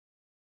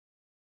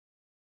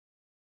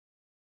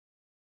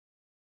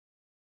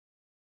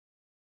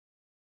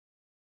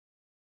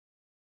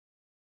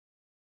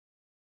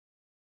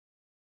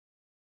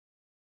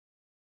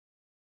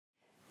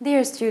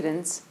Dear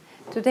students,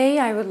 today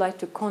I would like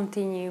to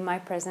continue my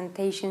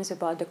presentations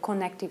about the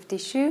connective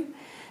tissue.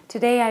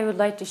 Today I would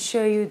like to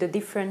show you the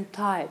different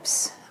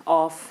types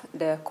of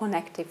the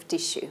connective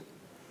tissue.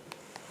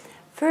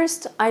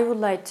 First, I would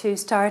like to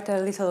start a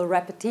little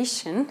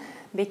repetition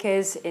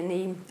because in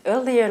the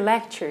earlier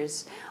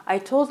lectures I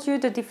told you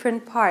the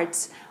different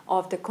parts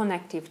of the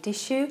connective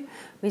tissue.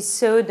 We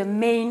saw the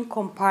main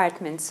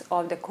compartments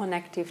of the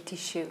connective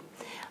tissue.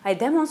 I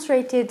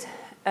demonstrated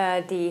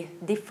the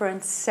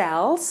different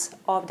cells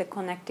of the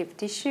connective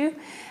tissue,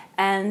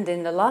 and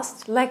in the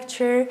last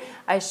lecture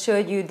I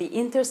showed you the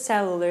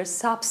intercellular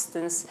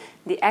substance,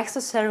 the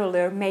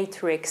extracellular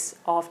matrix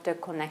of the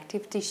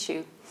connective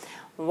tissue.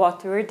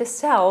 What were the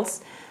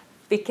cells?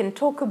 We can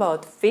talk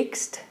about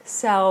fixed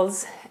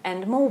cells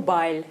and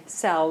mobile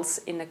cells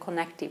in the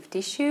connective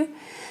tissue.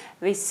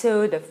 We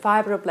saw the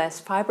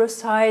fibroblast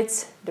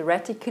fibrocytes, the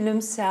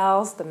reticulum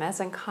cells, the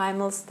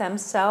mesenchymal stem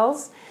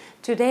cells.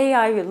 Today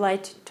I would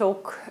like to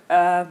talk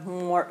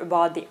more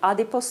about the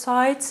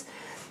adipocytes,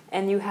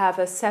 and you have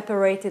a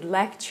separated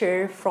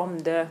lecture from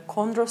the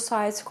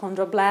chondrocytes,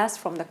 chondroblasts,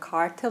 from the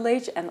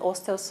cartilage, and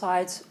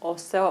osteocytes,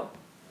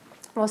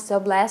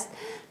 osteoblasts,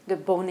 the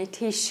bony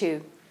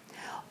tissue.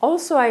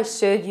 Also I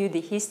showed you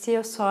the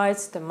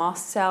histiocytes, the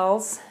mast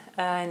cells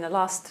in the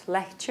last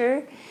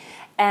lecture,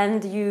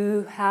 and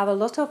you have a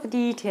lot of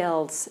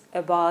details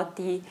about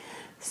the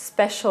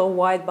special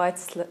white blood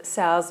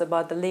cells,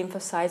 about the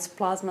lymphocytes,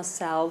 plasma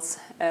cells,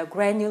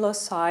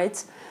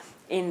 granulocytes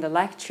in the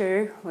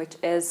lecture, which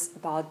is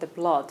about the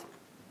blood.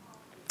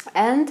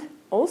 And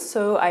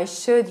also I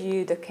showed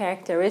you the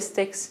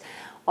characteristics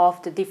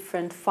of the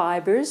different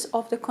fibers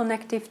of the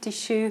connective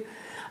tissue.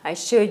 I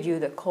showed you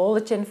the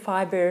collagen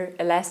fiber,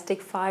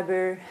 elastic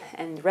fiber,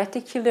 and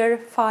reticular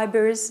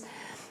fibers.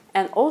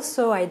 And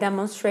also I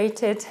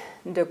demonstrated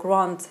the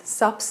ground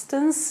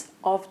substance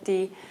of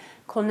the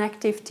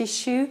connective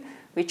tissue,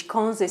 which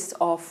consists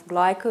of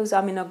glycose,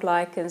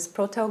 aminoglycans,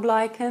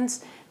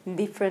 proteoglycans,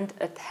 different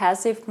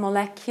adhesive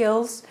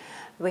molecules.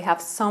 We have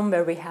some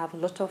where we have a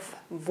lot of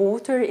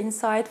water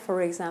inside,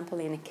 for example,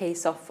 in the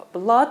case of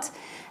blood.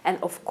 And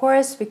of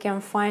course, we can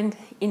find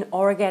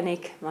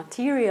inorganic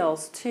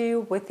materials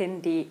too within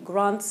the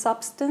ground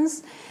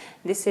substance.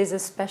 This is a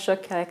special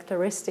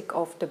characteristic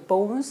of the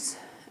bones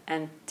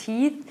and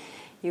teeth.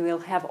 You will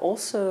have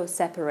also a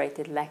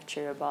separated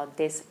lecture about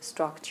these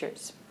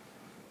structures.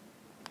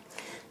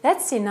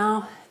 Let's see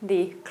now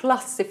the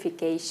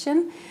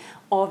classification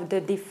of the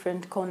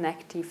different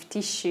connective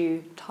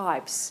tissue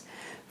types.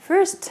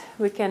 First,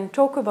 we can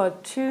talk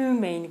about two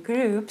main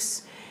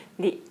groups,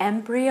 the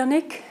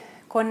embryonic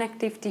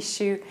connective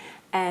tissue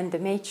and the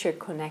mature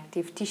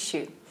connective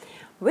tissue.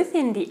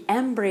 Within the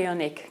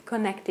embryonic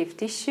connective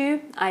tissue,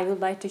 I would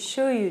like to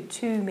show you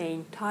two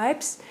main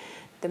types,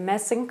 the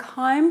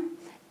mesenchyme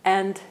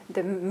and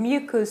the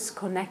mucous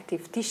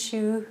connective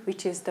tissue,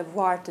 which is the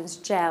Wharton's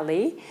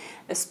jelly,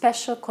 a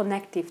special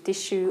connective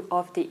tissue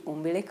of the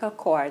umbilical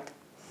cord.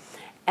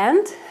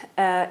 And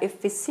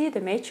if we see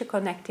the mature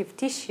connective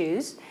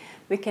tissues,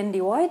 we can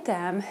divide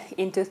them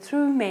into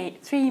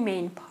three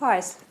main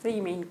parts,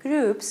 three main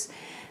groups,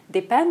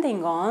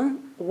 depending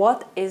on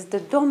what is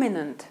the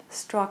dominant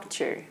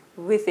structure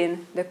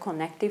within the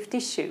connective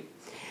tissue.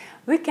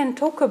 We can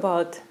talk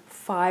about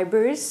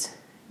fibers,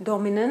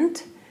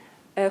 dominant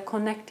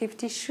connective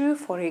tissue,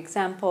 for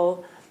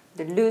example,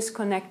 the loose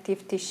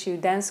connective tissue,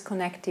 dense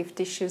connective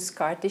tissue,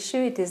 scar tissue.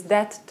 It is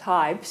that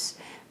types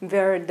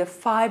where the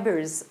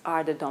fibers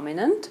are the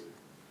dominant.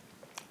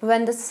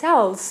 When the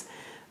cells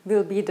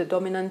will be the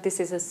dominant, this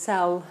is a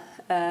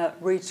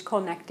cell-rich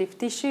connective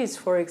tissues,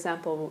 for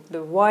example,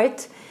 the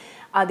white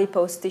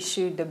adipose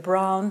tissue, the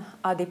brown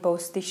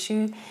adipose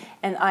tissue,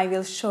 and I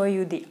will show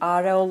you the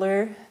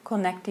areolar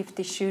connective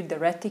tissue, the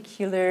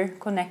reticular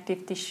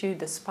connective tissue,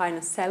 the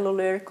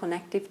spinocellular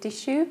connective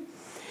tissue.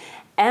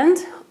 And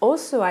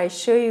also I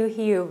show you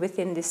here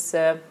within this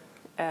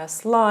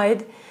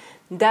slide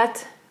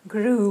that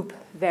group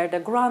where the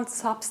ground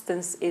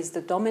substance is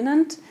the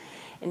dominant.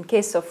 In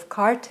case of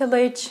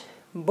cartilage,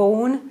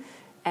 bone,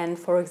 and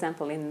for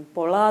example in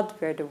blood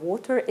where the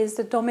water is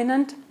the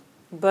dominant.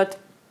 But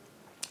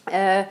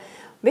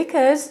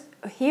because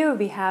here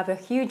we have a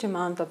huge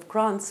amount of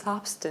ground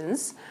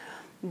substance,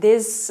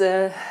 these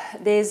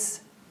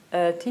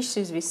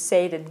tissues, we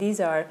say that these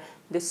are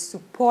the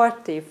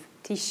supportive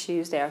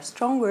tissues, they are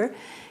stronger.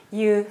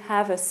 You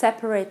have a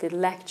separated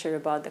lecture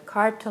about the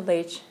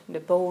cartilage, the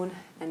bone,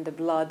 and the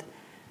blood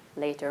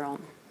later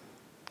on.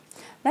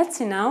 Let's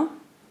see now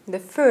the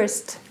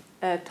first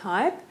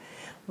type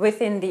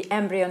within the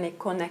embryonic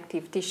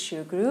connective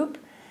tissue group,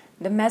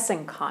 the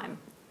mesenchyme.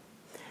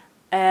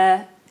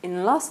 In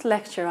the last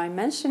lecture I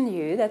mentioned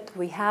you that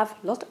we have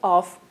a lot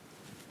of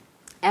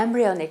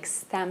embryonic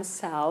stem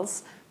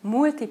cells,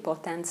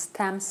 multipotent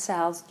stem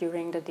cells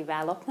during the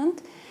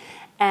development,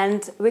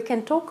 and we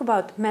can talk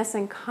about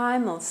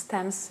mesenchymal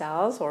stem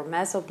cells or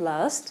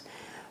mesoblast.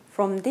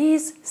 From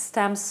these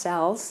stem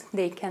cells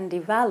they can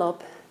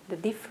develop the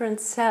different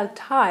cell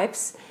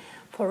types,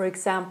 for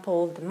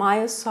example the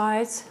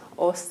myocytes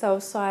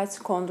osteocytes,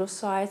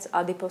 chondrocytes,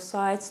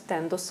 adipocytes,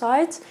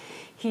 tendocytes.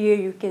 Here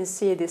you can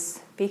see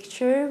this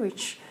picture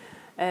which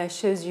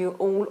shows you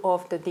all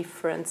of the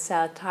different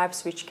cell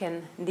types which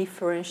can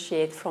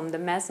differentiate from the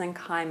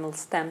mesenchymal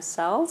stem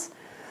cells.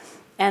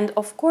 And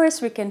of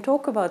course we can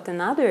talk about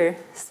another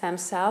stem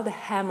cell, the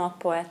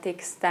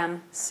hematopoietic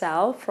stem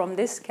cell. From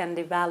this can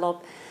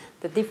develop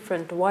the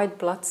different white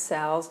blood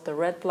cells, the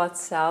red blood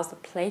cells, the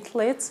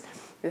platelets.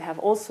 You have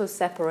also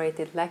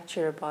separated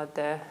lecture about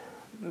the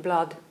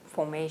blood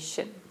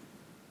formation.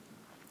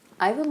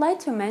 I would like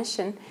to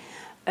mention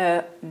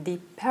the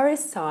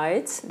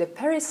pericytes. The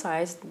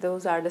pericytes,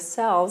 those are the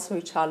cells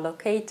which are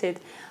located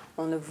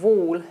on the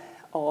wall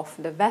of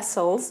the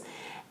vessels,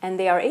 and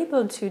they are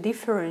able to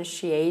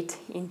differentiate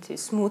into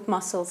smooth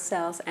muscle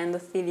cells,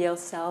 endothelial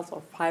cells,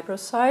 or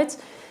fibrocytes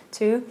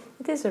too.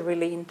 It is a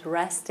really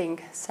interesting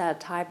cell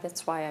type,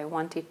 that's why I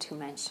wanted to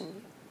mention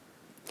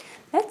it.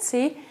 Let's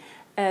see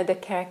the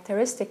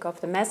characteristic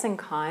of the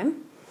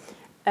mesenchyme.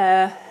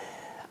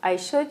 I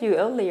showed you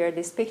earlier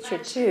this picture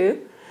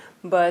too,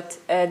 but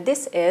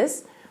this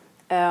is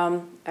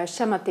a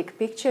schematic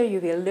picture. You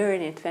will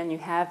learn it when you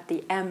have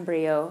the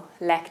embryo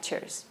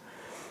lectures.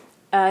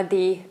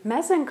 The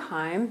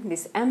mesenchyme,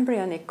 this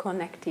embryonic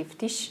connective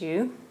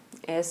tissue,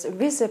 is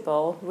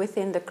visible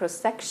within the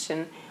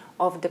cross-section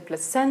of the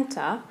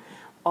placenta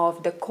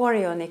of the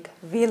chorionic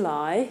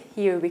villi.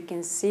 Here we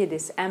can see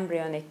this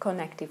embryonic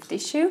connective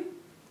tissue,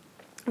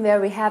 where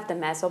we have the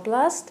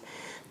mesoblast,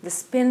 the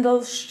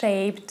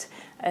spindle-shaped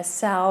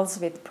cells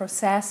with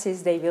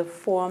processes. They will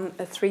form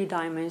a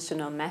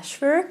three-dimensional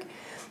meshwork.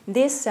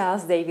 These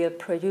cells, they will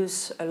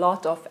produce a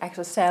lot of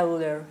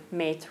extracellular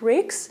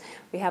matrix.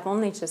 We have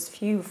only just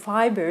few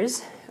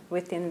fibers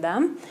within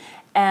them,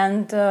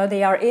 and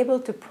they are able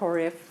to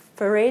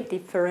proliferate,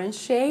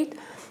 differentiate,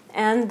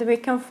 and we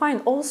can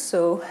find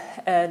also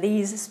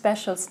these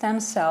special stem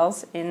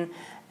cells in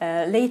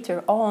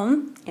later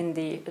on in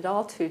the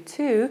adulthood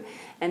too,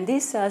 and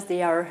these cells,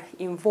 they are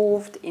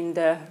involved in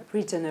the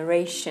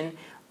regeneration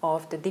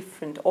of the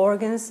different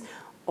organs,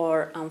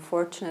 or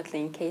unfortunately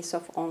in case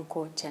of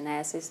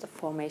oncogenesis, the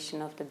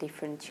formation of the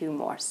different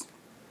tumors.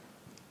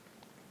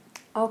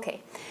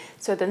 Okay,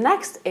 so the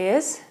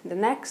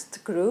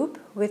next group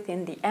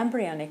within the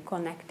embryonic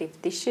connective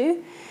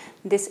tissue.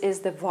 This is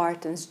the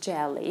Wharton's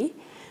jelly.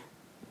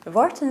 The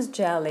Wharton's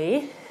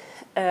jelly,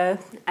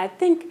 I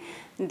think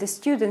the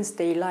students,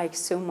 they like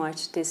so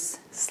much this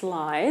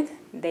slide,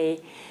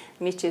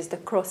 which is the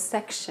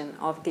cross-section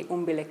of the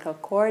umbilical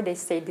cord. They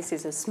say this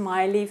is a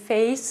smiley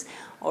face,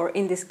 or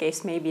in this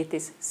case maybe it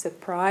is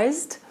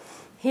surprised.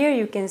 Here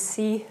you can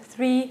see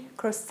three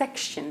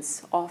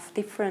cross-sections of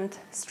different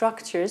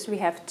structures. We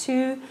have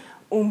two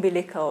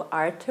umbilical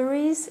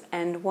arteries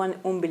and one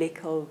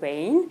umbilical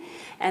vein,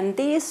 and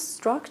these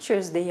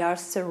structures, they are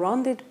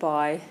surrounded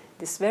by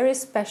this very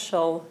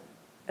special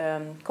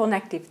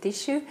connective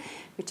tissue,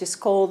 which is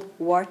called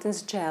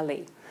Wharton's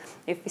jelly.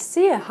 If we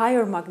see a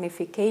higher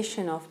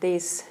magnification of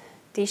this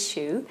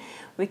tissue,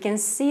 we can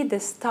see the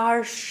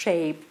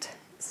star-shaped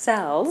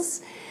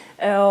cells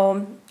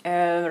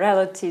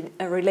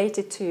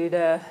related to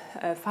the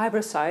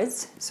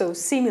fibrocytes, so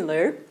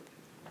similar.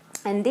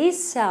 And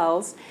these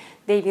cells,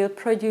 they will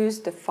produce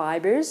the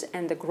fibers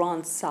and the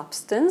ground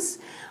substance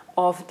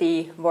of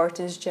the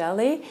Wharton's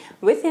jelly.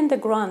 Within the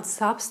ground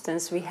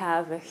substance, we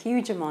have a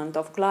huge amount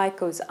of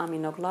glycose,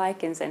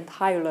 aminoglycans, and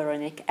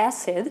hyaluronic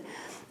acid.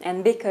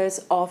 And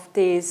because of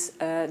these,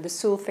 the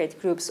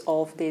sulfate groups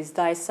of these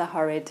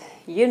disaccharide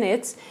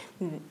units,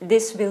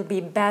 this will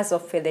be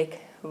basophilic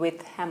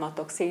with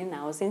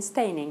hematoxylinosin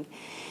staining.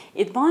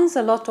 It binds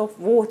a lot of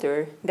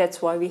water,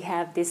 that's why we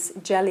have this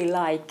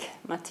jelly-like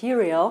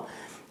material.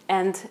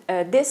 And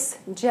this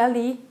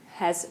jelly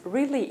has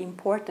really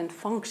important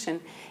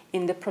function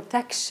in the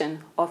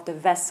protection of the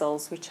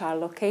vessels which are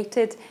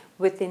located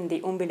within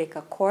the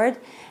umbilical cord,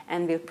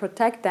 and will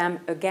protect them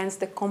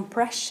against the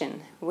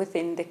compression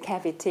within the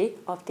cavity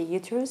of the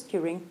uterus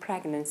during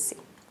pregnancy.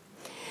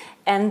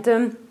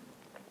 And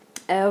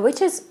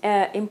which is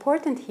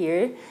important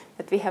here,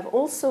 that we have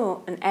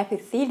also an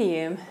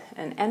epithelium,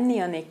 an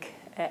amniotic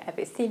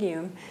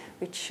epithelium,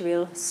 which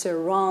will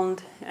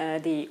surround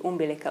the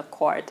umbilical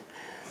cord.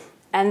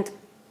 And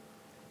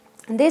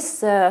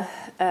this,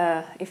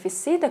 if you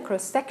see the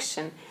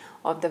cross-section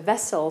of the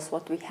vessels,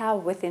 what we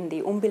have within the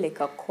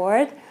umbilical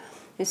cord,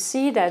 you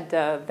see that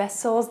the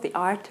vessels, the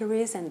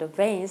arteries, and the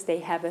veins, they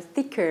have a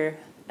thicker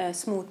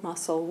smooth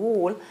muscle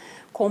wall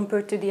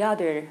compared to the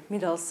other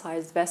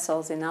middle-sized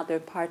vessels in other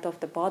part of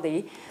the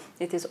body.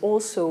 It is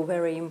also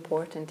very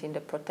important in the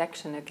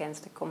protection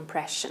against the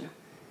compression.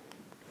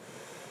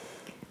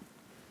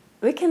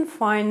 We can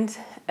find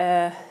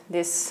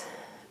this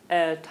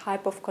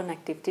type of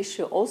connective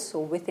tissue also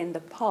within the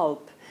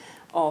pulp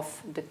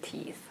of the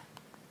teeth.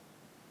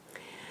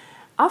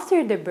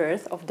 After the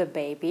birth of the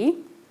baby,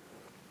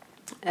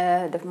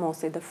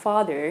 mostly the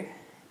father,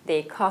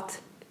 they cut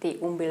the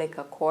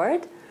umbilical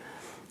cord,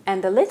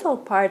 and the little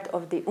part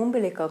of the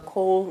umbilical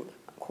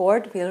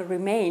cord will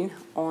remain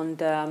on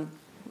the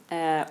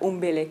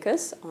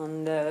umbilicus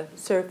on the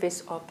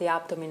surface of the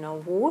abdominal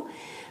wall,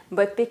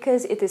 but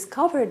because it is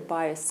covered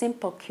by a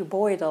simple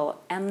cuboidal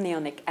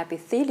amniotic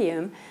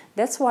epithelium,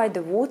 that's why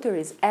the water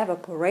is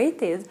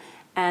evaporated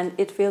and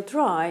it will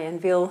dry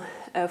and will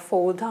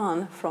fall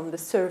down from the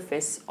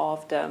surface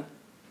of the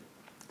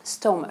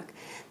stomach.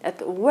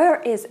 That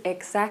where is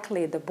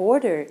exactly the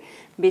border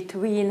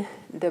between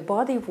the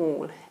body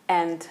wall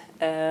and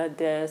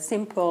the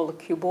simple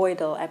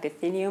cuboidal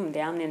epithelium,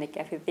 the amniotic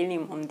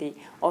epithelium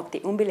of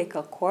the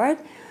umbilical cord?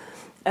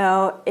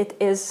 It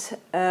is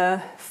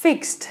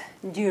fixed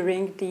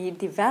during the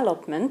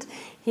development.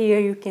 Here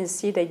you can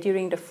see that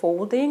during the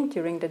folding,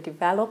 during the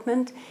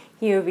development,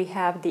 here we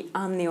have the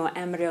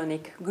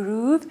amnioembryonic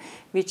groove,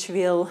 which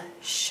will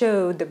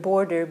show the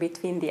border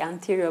between the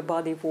anterior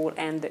body wall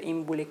and the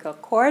umbilical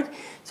cord.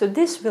 So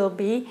this will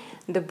be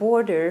the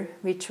border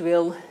which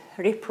will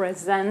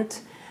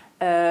represent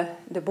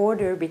the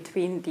border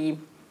between the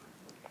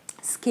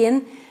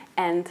skin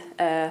and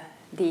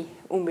the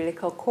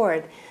umbilical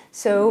cord.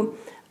 So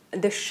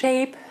the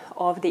shape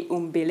of the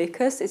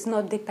umbilicus is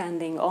not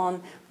depending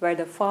on where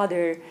the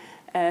father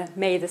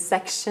made a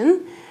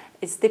section.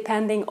 It's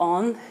depending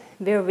on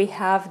where we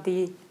have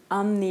the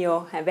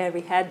where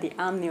we had the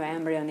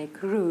amnioembryonic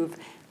groove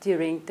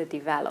during the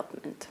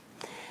development.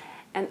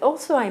 And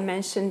also I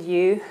mentioned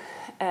you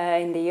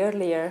in the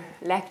earlier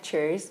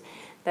lectures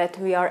that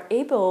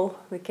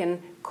we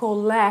can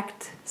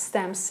collect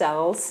stem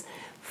cells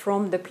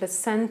from the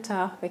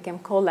placenta. We can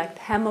collect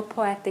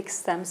hematopoietic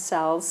stem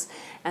cells,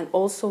 and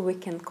also we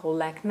can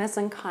collect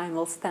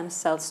mesenchymal stem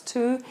cells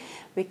too.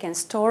 We can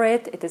store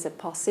it. It is a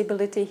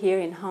possibility here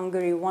in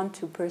Hungary.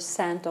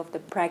 1–2% of the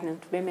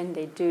pregnant women,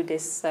 they do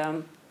this.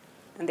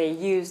 They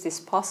use this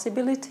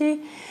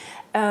possibility.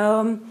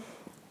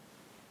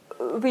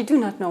 We do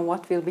not know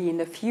what will be in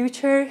the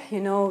future. You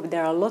know,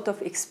 there are a lot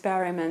of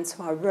experiments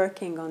who are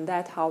working on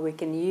that, how we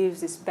can use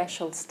these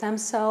special stem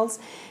cells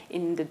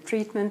in the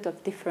treatment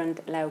of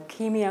different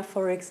leukemia,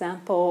 for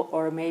example,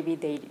 or maybe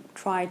they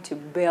try to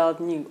build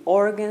new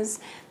organs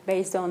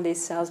based on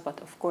these cells. But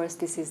of course,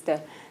 this is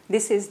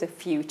the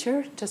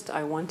future. Just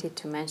I wanted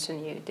to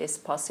mention you this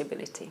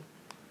possibility.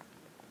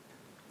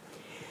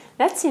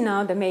 Let's see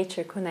now the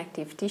major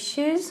connective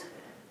tissues.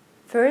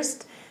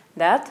 First,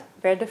 that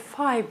where the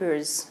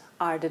fibers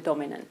are the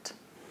dominant.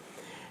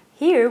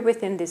 Here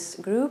within this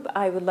group,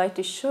 I would like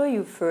to show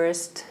you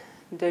first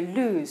the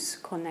loose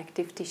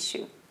connective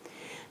tissue.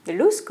 The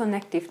loose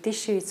connective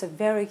tissue is a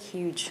very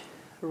huge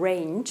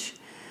range.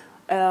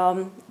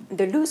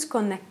 The loose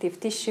connective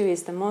tissue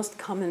is the most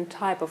common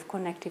type of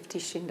connective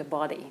tissue in the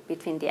body.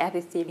 Between the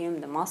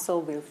epithelium, the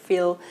muscle will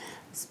fill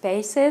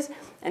spaces,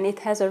 and it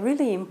has a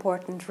really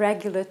important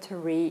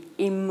regulatory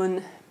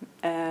immune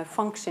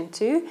function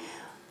too,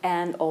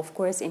 and of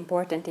course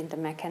important in the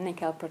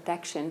mechanical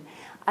protection.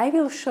 I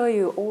will show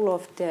you all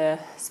of the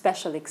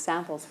special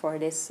examples for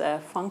this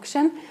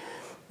function,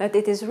 but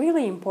it is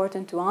really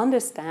important to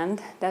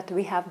understand that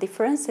we have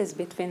differences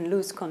between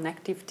loose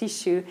connective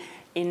tissue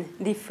in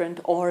different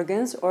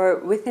organs or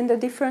within the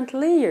different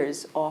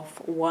layers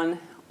of one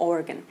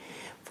organ.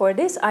 For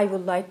this, I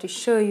would like to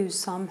show you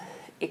some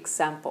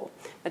example.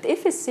 But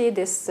if you see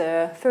this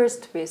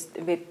first with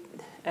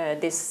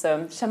this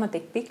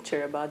schematic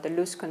picture about the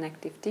loose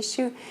connective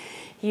tissue,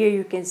 here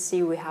you can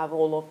see we have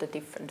all of the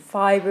different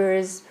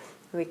fibers.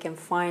 We can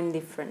find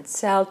different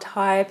cell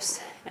types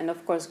and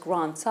of course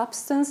ground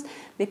substance.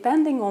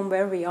 Depending on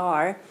where we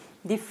are,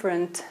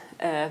 different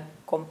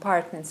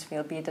compartments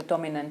will be the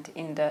dominant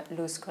in the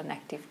loose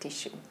connective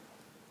tissue.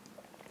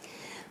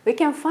 We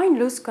can find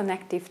loose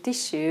connective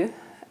tissue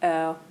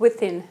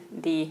within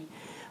the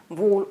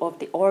wall of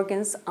the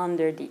organs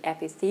under the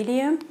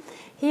epithelium.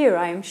 Here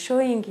I am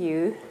showing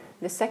you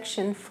the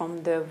section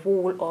from the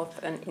wall of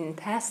an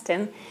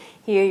intestine.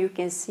 Here you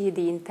can see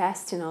the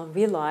intestinal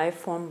villi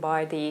formed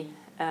by the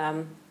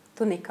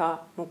tunica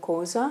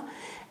mucosa,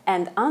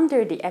 and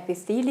under the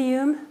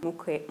epithelium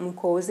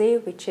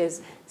mucosae, which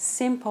is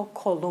simple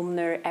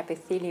columnar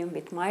epithelium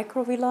with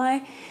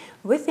microvilli,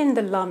 within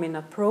the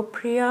lamina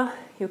propria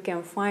you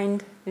can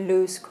find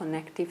loose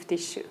connective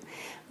tissue.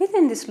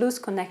 Within this loose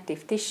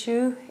connective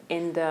tissue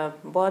in the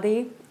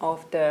body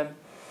of the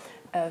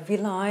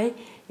villi,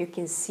 you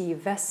can see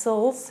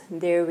vessels.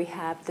 There we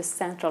have the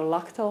central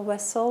lactal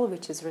vessel,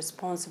 which is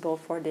responsible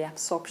for the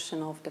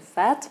absorption of the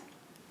fat.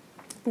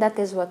 That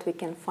is what we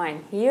can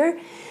find here.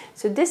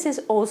 So this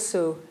is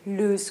also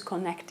loose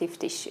connective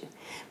tissue.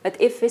 But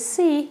if we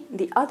see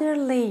the other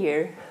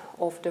layer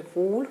of the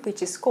wall,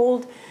 which is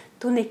called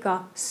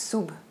tunica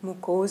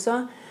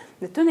submucosa,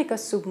 the tunica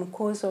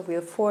submucosa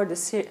will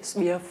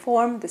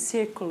form the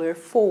circular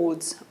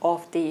folds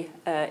of the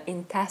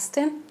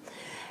intestine.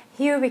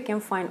 Here we can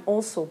find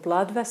also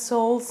blood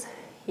vessels.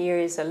 Here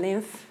is a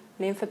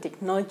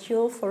lymphatic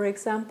nodule, for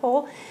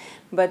example.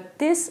 But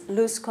this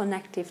loose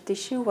connective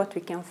tissue, what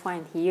we can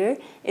find here,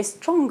 is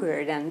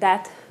stronger than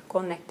that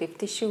connective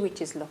tissue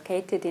which is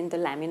located in the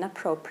lamina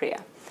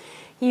propria.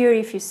 Here,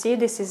 if you see,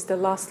 this is the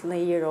last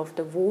layer of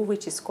the wool,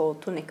 which is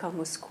called tunica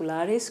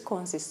muscularis,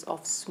 consists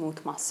of smooth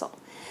muscle.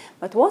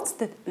 But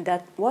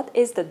what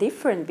is the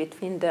difference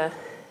between the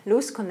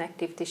loose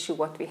connective tissue,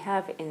 what we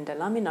have in the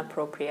lamina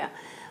propria,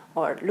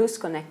 or loose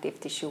connective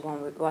tissue,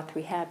 what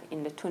we have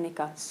in the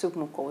tunica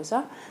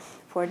submucosa?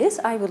 For this,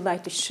 I would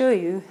like to show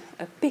you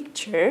a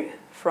picture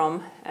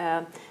from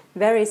a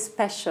very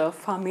special,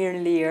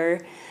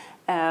 familiar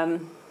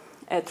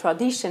a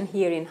tradition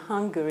here in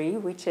Hungary,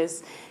 which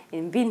is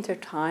in winter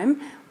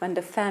time when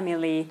the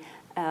family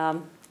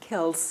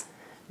kills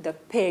the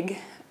pig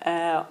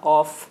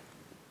of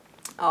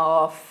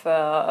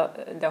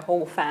the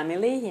whole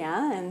family,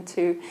 yeah, and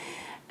to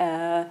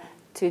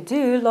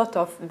do a lot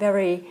of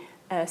very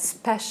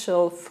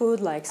special food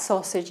like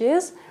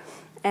sausages.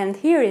 And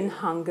here in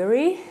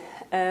Hungary,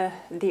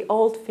 the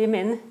old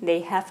women,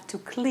 they have to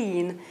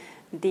clean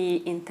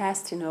the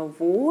intestinal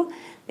wall.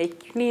 They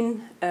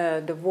clean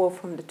the wall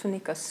from the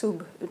tunica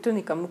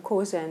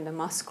mucosa and the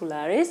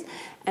muscularis,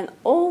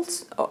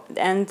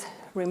 and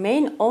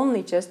remain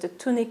only just the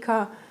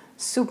tunica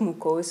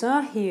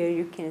submucosa. Here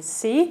you can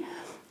see,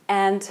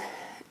 and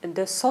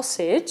the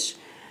sausage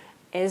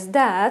is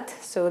that.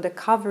 So the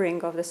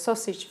covering of the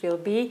sausage will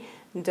be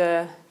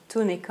the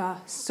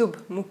tunica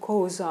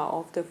submucosa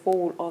of the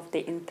wall of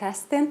the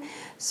intestine.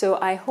 So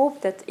I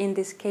hope that in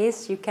this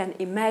case you can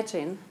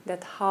imagine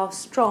that how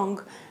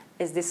strong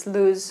is this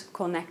loose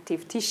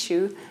connective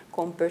tissue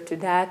compared to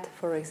that,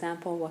 for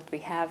example, what we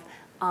have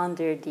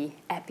under the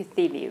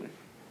epithelium.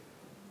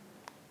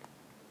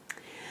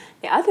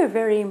 The other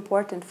very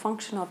important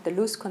function of the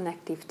loose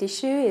connective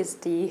tissue is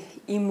the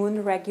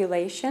immune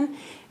regulation.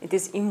 It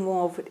is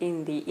involved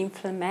in the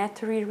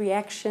inflammatory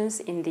reactions,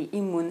 in the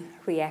immune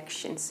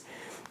reactions.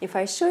 If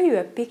I show you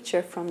a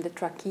picture from the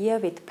trachea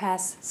with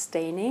pus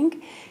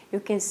staining, you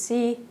can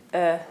see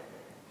a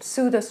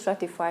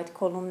pseudostratified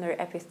columnar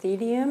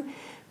epithelium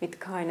with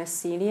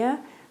kynocelia.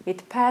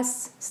 With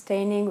pus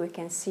staining, we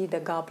can see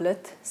the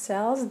goblet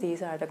cells.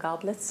 These are the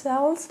goblet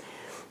cells.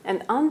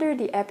 And under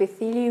the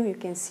epithelium, you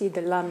can see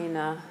the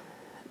lamina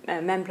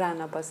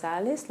membrana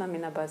basalis.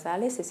 Lamina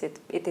basalis,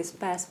 it is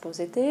pus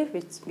positive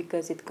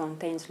because it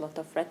contains a lot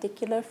of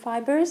reticular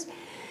fibers.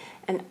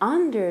 And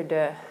under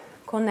the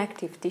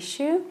connective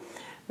tissue,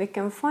 we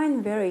can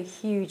find very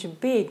huge,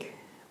 big,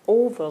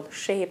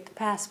 oval-shaped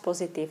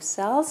pus-positive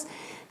cells.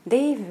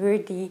 They were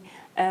the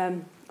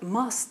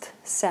mast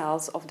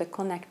cells of the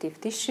connective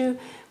tissue,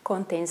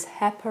 contains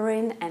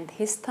heparin and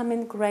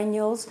histamine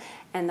granules,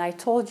 and I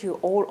told you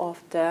all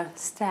of the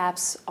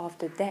steps of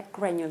the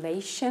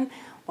degranulation,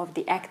 of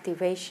the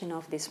activation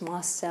of these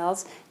mast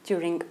cells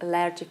during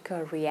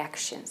allergical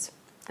reactions.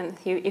 And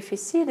here, if you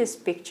see this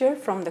picture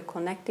from the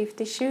connective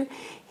tissue,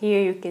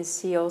 here you can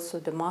see also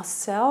the mast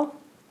cell.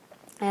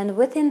 And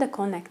within the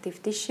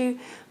connective tissue,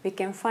 we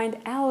can find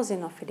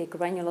eosinophilic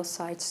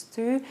granulocytes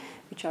too,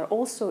 which are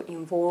also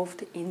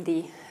involved in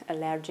the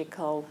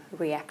allergical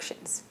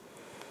reactions.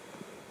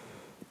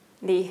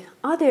 The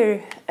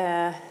other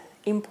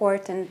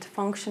important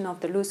function of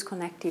the loose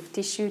connective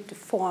tissue to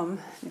form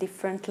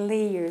different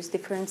layers,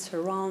 different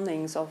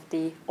surroundings of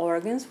the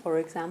organs, for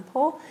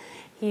example.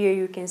 Here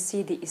you can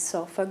see the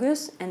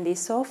esophagus, and the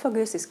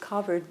esophagus is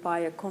covered by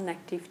a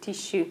connective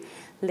tissue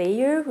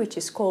layer, which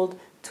is called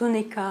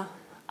tunica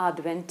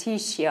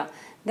adventitia.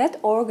 That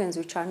organs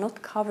which are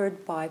not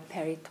covered by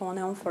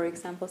peritoneum, for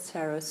example,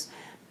 serous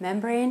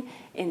membrane.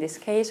 In this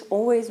case,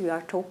 always we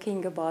are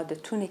talking about the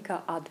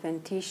tunica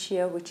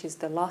adventitia, which is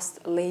the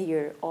last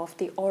layer of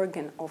the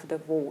organ of the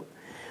wall.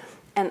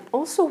 And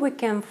also we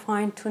can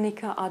find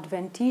tunica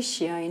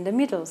adventitia in the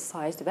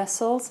middle-sized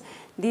vessels.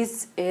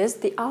 This is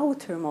the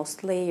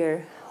outermost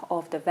layer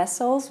of the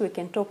vessels. We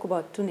can talk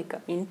about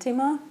tunica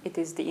intima, it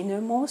is the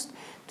innermost,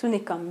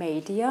 tunica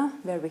media,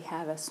 where we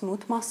have a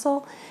smooth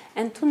muscle,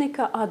 and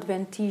tunica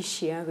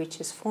adventitia, which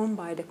is formed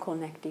by the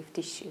connective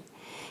tissue.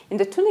 In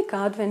the tunica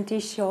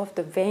adventitia of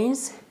the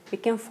veins, we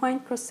can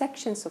find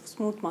cross-sections of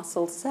smooth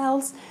muscle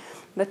cells,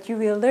 but you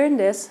will learn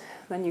this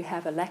when you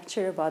have a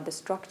lecture about the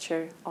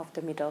structure of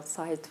the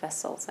middle-sized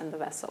vessels and the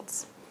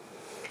vessels.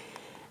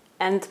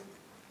 And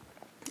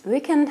we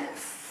can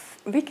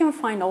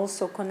find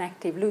also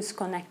loose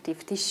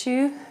connective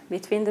tissue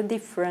between the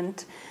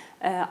different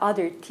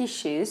other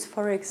tissues.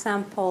 For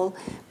example,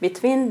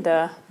 between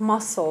the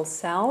muscle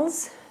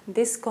cells,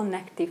 this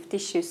connective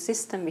tissue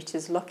system, which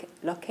is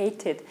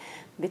located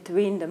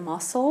between the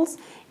muscles,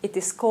 it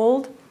is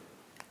called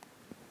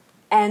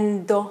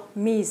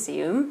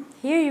endomysium.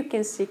 Here you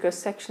can see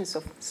cross-sections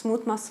of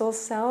smooth muscle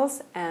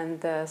cells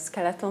and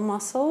skeletal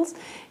muscles.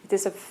 It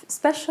is a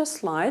special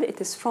slide. It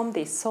is from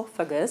the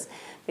esophagus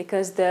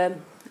because the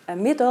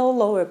middle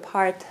lower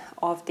part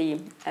of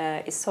the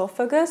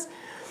esophagus,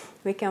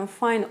 we can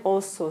find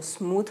also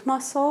smooth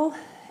muscle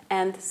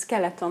and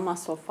skeletal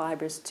muscle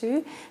fibers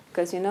too,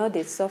 because you know the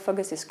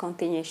esophagus is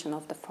continuation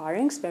of the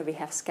pharynx where we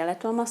have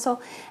skeletal muscle,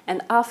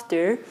 and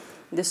after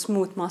the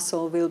smooth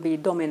muscle will be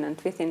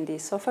dominant within the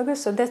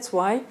esophagus. So that's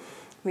why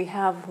we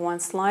have one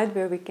slide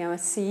where we can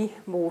see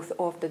both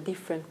of the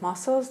different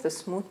muscles, the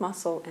smooth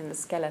muscle and the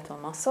skeletal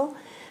muscle.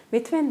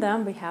 Between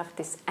them we have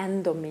this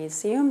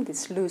endomysium,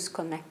 this loose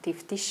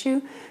connective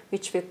tissue,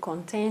 which will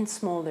contain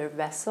smaller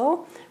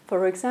vessel.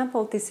 For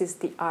example, this is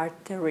the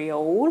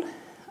arteriole.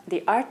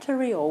 The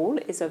arteriole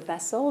is a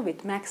vessel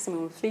with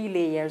maximum 3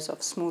 layers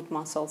of smooth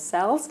muscle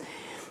cells.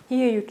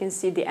 Here you can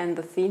see the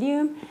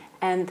endothelium,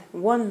 and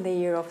 1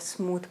 layer of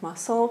smooth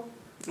muscle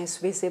is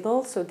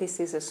visible. So this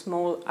is a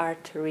small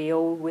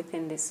arteriole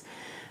within this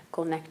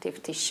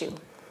connective tissue.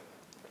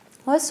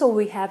 Also,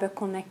 we have a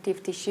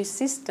connective tissue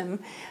system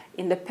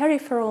in the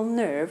peripheral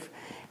nerve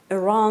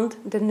around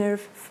the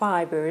nerve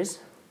fibers.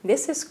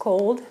 This is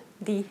called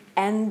the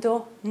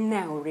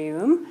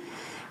endoneurium.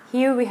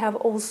 Here we have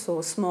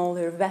also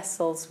smaller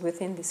vessels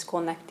within this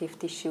connective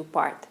tissue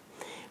part.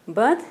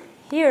 But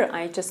here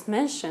I just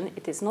mentioned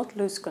it is not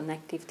loose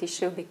connective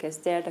tissue because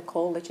there the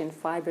collagen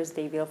fibers,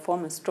 they will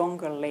form a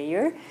stronger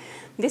layer.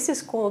 This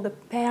is called the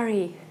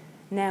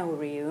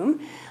perineurium,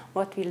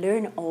 what we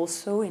learn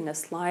also in a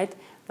slide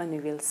when we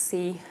will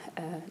see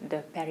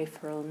the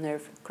peripheral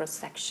nerve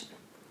cross-section.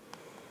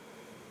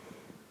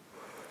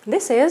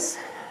 This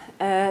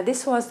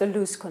was the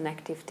loose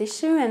connective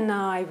tissue, and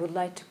now I would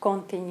like to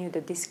continue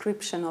the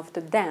description of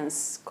the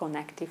dense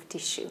connective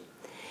tissue.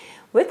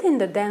 Within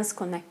the dense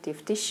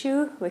connective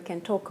tissue, we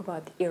can talk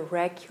about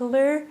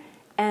irregular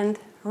and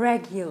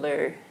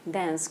regular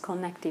dense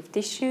connective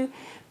tissue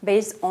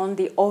based on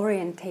the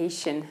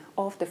orientation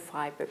of the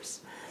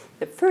fibers.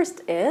 The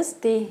first is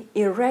the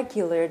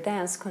irregular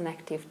dense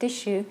connective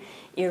tissue.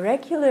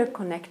 Irregular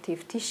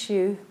connective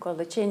tissue,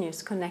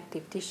 collagenous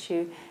connective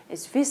tissue,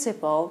 is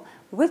visible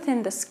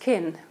within the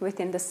skin,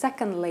 within the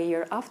second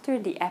layer after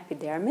the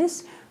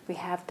epidermis. We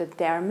have the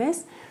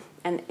dermis,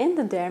 and in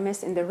the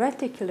dermis, in the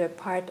reticular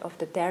part of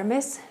the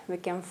dermis, we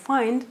can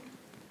find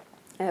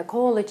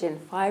collagen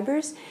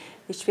fibers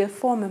which will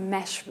form a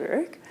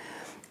meshwork.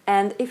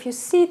 And if you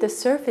see the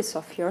surface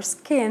of your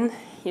skin,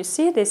 you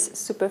see this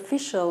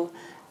superficial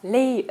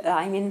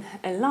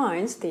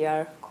lines, they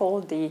are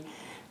called the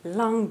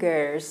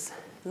Langer's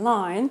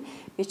line,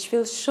 which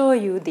will show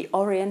you the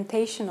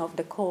orientation of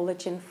the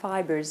collagen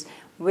fibers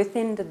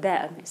within the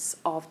dermis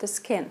of the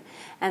skin.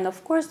 And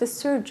of course the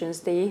surgeons,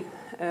 they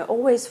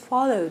always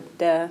follow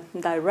the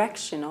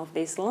direction of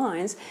these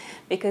lines,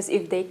 because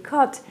if they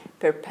cut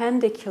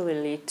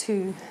perpendicularly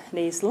to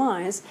these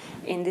lines,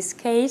 in this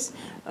case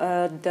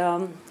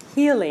the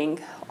healing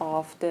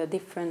of the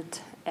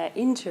different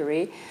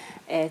injury,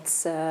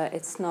 it's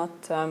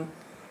not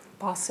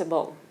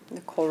possible,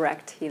 the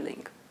correct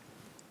healing.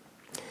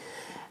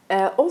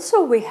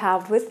 Also, we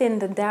have within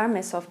the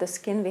dermis of the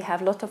skin, we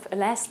have a lot of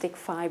elastic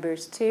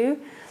fibers too.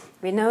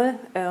 We know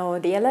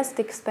the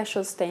elastic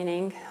special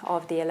staining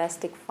of the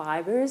elastic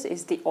fibers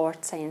is the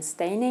Ortzein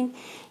staining.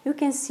 You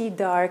can see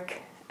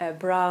dark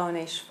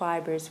brownish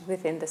fibers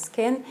within the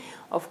skin,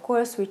 of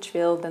course,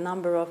 the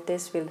number of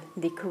this will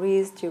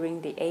decrease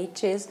during the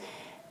ages,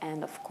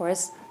 and of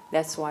course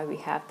that's why we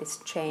have this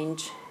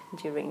change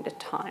during the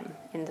time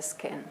in the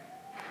skin.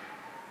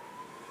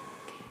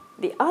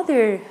 The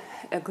other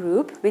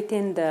group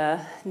within the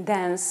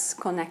dense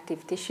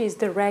connective tissue is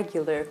the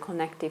regular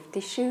connective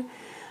tissue.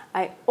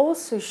 I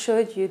also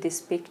showed you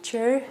this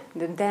picture,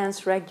 the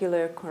dense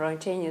regular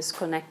collagenous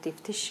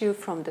connective tissue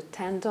from the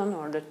tendon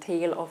or the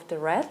tail of the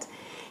rat.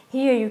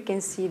 Here you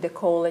can see the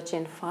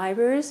collagen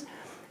fibers.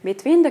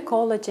 Between the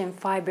collagen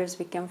fibers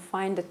we can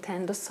find the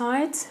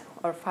tendocytes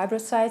or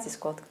fibrocytes, it's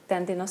called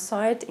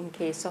tendinocyte in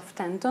case of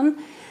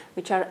tendon,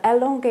 which are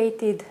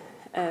elongated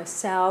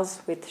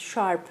cells with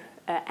sharp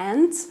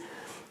ends.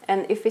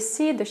 And if you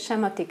see the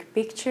schematic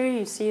picture,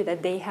 you see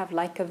that they have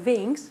like a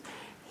wings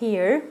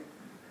here,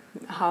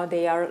 how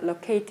they are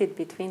located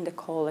between the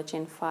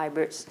collagen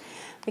fibers.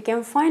 We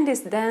can find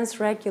this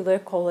dense regular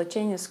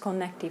collagenous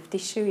connective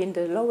tissue in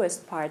the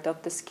lowest part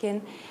of the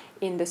skin,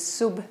 in the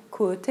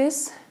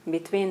subcutis,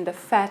 between the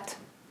fatty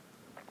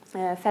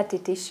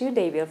tissue.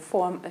 They will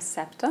form a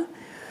septa.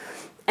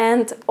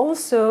 And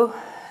also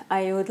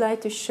I would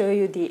like to show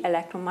you the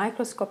electron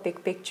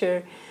microscopic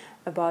picture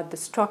about the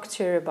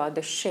structure, about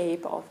the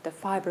shape of the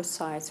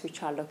fibrocytes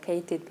which are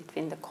located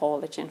between the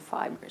collagen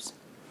fibers.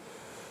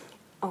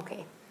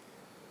 Okay.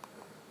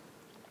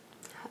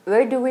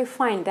 Where do we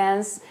find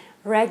dense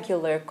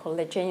regular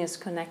collagenous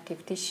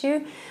connective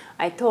tissue?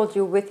 I told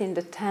you within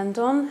the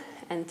tendon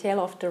and tail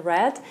of the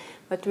rat,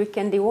 but we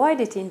can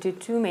divide it into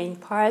two main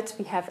parts.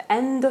 We have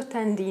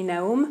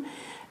endotendinome,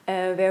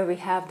 where we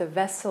have the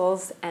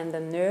vessels and the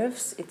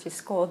nerves. It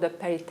is called the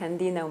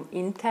peritendinum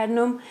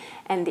internum.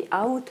 And the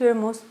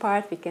outermost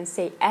part, we can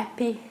say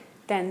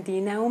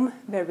epitendinum,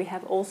 where we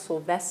have also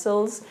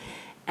vessels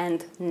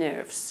and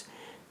nerves.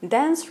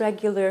 Dense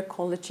regular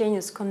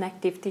collagenous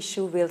connective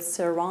tissue will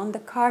surround the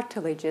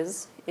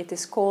cartilages. It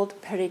is called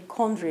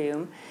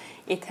perichondrium.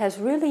 It has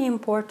really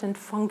important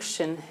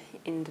function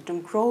in the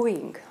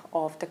growing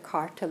of the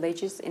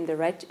cartilages in the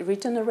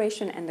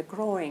regeneration and the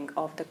growing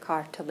of the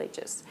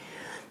cartilages.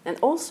 And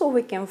also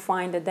we can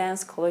find a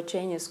dense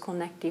collagenous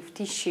connective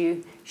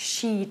tissue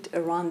sheet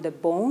around the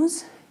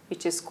bones,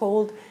 which is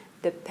called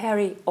the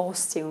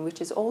periosteum,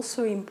 which is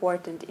also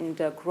important in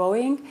the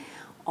growing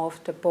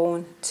of the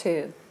bone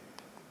too.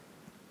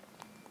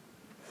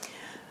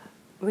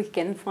 We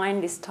can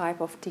find this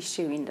type of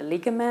tissue in the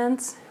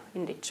ligaments,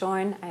 in the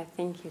joint. I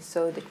think you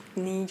saw the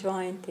knee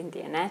joint in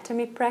the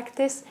anatomy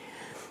practice.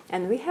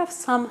 And we have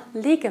some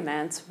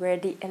ligaments where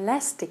the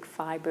elastic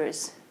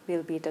fibers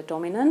will be the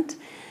dominant,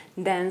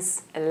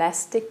 dense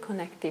elastic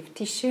connective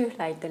tissue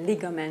like the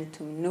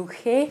ligamentum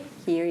nuchae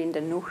here in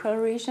the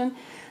nuchal region.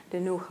 The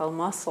nuchal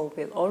muscle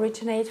will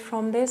originate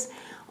from this.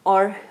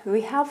 Or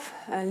we have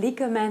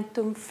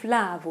ligamentum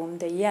flavum,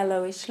 the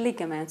yellowish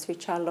ligaments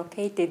which are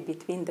located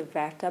between the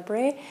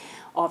vertebrae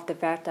of the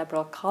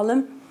vertebral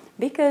column.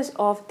 Because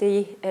of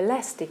the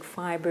elastic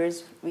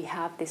fibers, we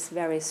have this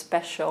very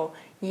special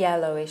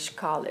yellowish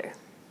color.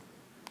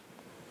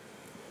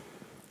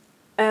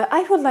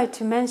 I would like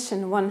to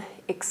mention one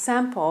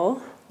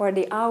example for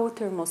the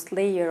outermost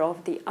layer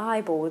of the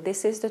eyeball.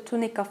 This is the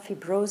tunica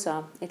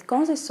fibrosa. It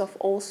consists of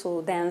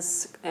also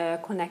dense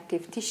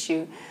connective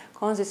tissue,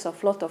 consists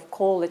of a lot of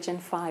collagen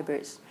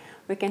fibers.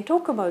 We can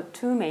talk about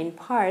two main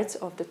parts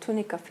of the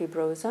tunica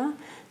fibrosa.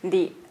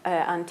 The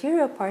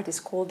anterior part is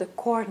called the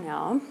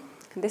cornea.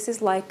 This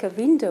is like a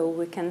window.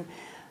 We can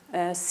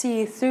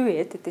see through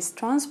it. It is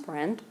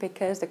transparent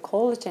because the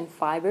collagen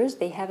fibers,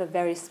 they have a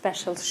very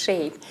special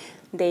shape.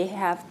 They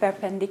have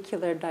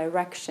perpendicular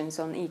directions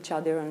on each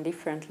other on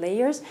different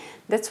layers.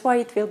 That's why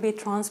it will be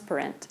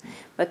transparent.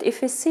 But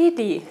if we see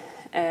the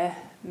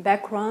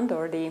background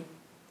or the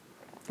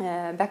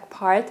back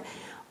part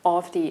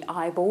of the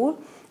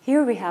eyeball,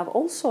 here we have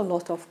also a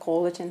lot of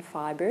collagen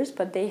fibers,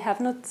 but they have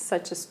not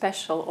such a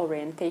special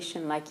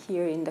orientation like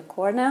here in the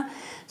cornea.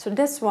 So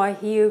that's why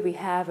here we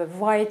have a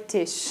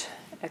whitish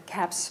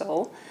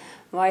capsule,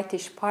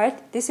 whitish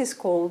part. This is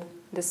called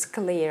the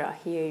sclera.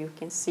 Here you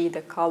can see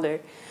the color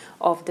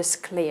of the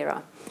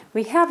sclera.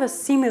 We have a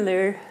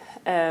similar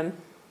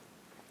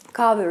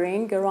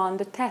covering around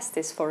the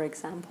testis, for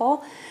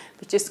example,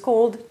 which is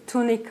called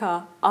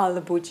tunica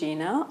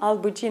albugina.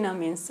 Albugina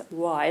means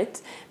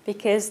white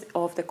because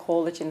of the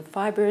collagen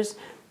fibers.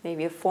 They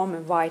will form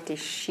a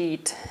whitish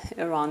sheet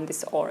around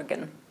this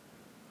organ.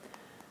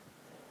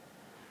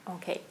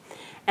 Okay,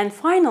 and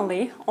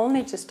finally,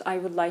 I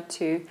would like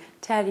to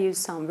tell you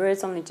some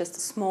words, only just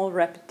a small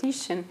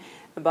repetition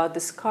about the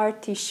scar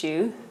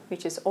tissue,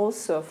 which is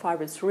also a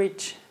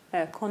fibrous-rich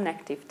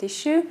connective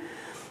tissue.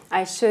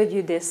 I showed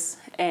you this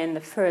in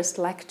the first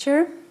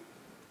lecture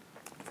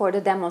for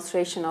the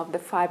demonstration of the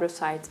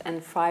fibrocytes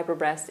and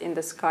fibroblasts in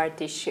the scar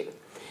tissue.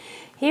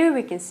 Here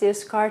we can see a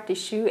scar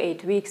tissue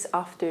 8 weeks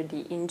after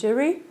the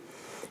injury.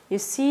 You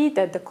see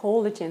that the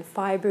collagen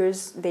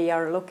fibers, they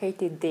are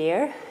located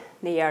there.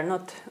 They are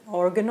not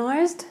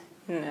organized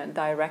in a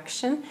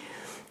direction.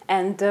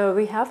 And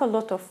we have a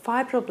lot of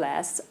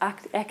fibroblasts,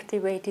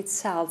 activated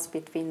cells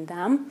between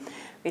them,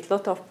 with a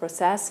lot of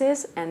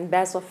processes and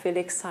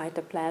basophilic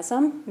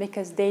cytoplasm,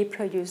 because they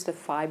produce the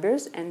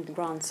fibers and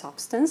ground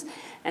substance.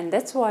 And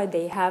that's why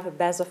they have a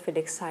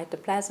basophilic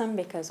cytoplasm,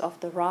 because of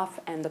the rough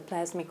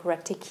endoplasmic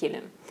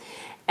reticulum.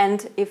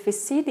 And if we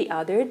see the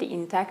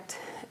intact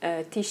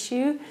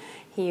tissue,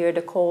 here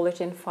the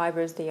collagen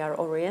fibers, they are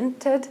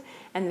oriented,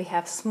 and we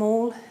have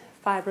small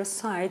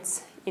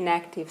fibrocytes,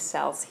 inactive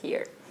cells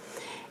here.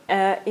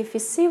 If you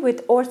see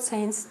with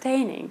orthane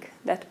staining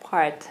that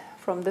part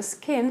from the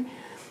skin,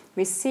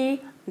 we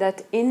see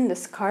that in the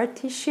scar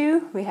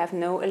tissue we have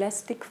no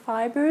elastic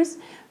fibers,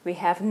 we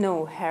have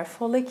no hair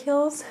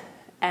follicles,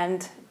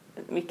 and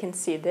we can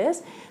see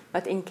this.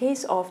 But in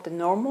case of the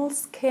normal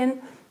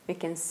skin, we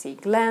can see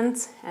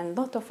glands and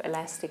a lot of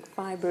elastic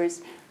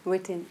fibers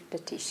within the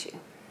tissue.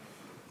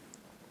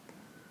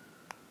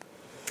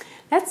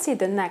 Let's see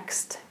the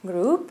next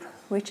group,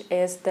 which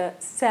is the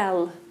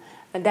cell,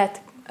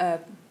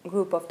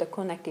 group of the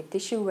connective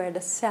tissue where the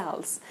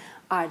cells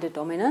are the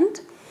dominant.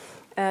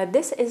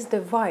 This is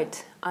the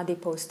white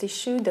adipose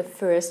tissue, the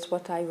first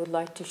what I would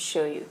like to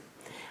show you.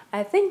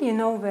 I think you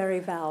know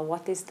very well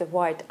what is the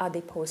white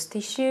adipose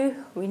tissue.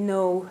 We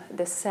know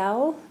the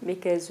cell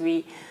because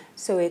we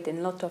saw it in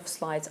a lot of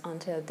slides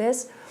until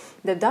this.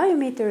 The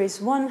diameter is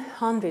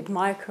 100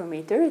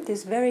 micrometer. It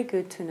is very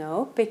good to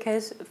know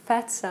because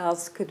fat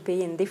cells could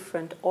be in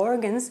different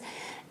organs.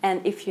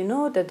 And if you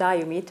know the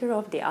diameter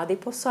of the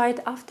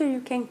adipocyte, after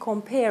you can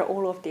compare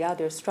all of the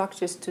other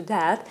structures to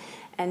that,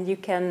 and you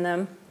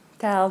can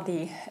tell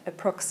the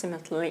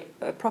approximate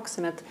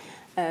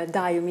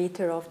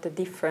diameter of the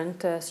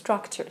different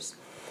structures.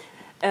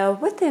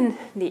 Within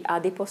the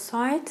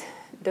adipocyte,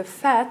 the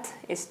fat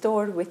is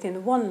stored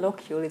within one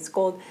locule. It's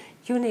called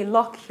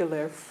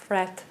unilocular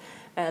fat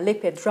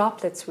lipid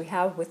droplets we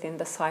have within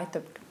the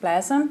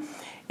cytoplasm.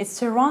 It's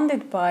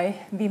surrounded by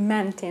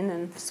bimentin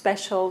and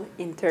special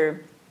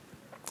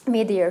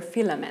intermediate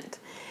filament.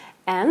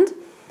 And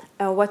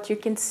what you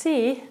can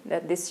see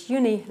that this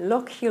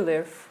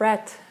unilocular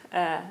fat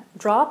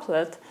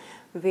droplet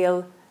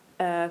will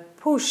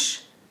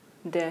push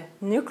the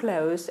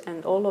nucleus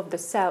and all of the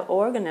cell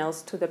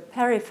organelles to the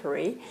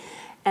periphery,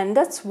 and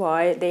that's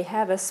why they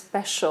have a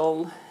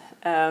special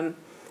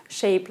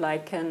shape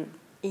like an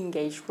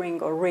engaged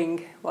ring or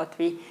ring, what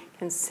we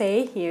can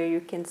say here you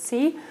can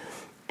see.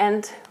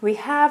 And we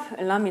have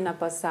a lamina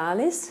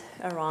basalis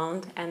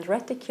around and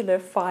reticular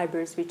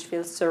fibers which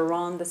will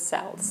surround the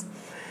cells.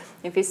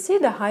 If we see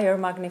the higher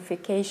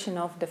magnification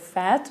of the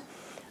fat,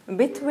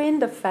 between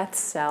the fat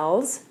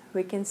cells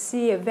we can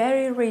see a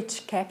very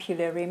rich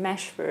capillary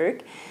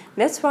meshwork.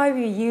 That's why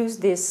we use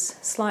this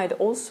slide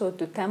also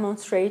to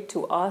demonstrate,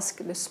 to ask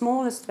the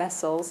smallest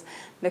vessels,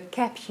 the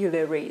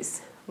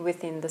capillaries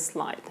within the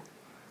slide.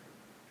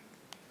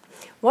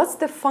 What's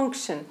the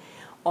function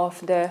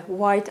of the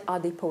white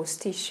adipose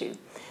tissue?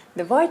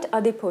 The white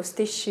adipose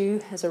tissue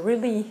has a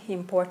really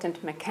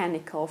important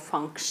mechanical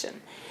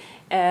function.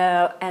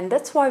 And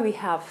that's why we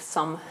have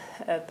some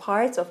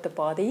parts of the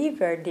body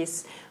where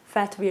this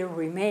fat will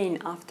remain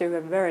after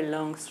a very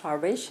long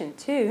starvation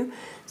too.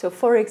 So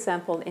for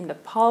example, in the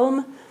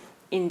palm,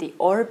 in the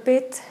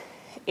orbit,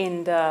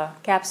 in the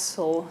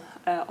capsule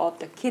of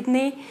the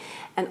kidney,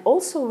 and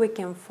also we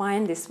can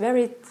find this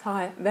very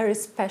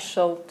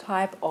special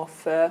type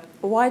of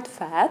white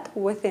fat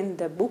within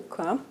the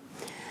bucca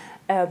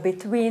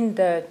between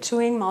the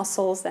chewing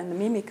muscles and the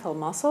mimical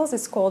muscles.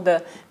 It's called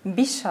the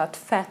Bichat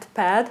fat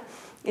pad.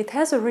 It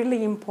has a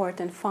really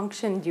important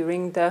function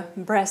during the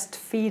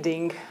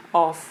breastfeeding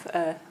of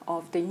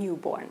the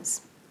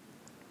newborns.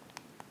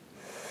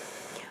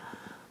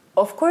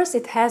 Of course,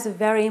 it has a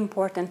very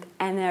important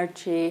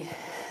energy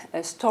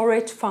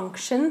storage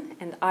function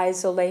and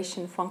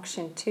isolation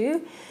function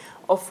too.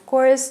 Of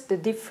course, the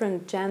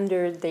different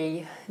gender,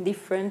 they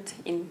different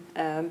in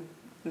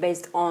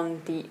based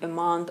on the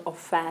amount of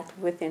fat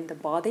within the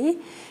body.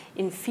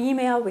 In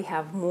female, we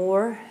have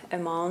more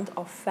amount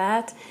of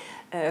fat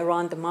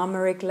around the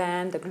mammary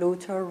gland, the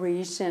gluteal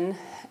region,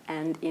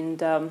 and in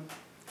the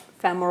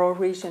femoral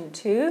region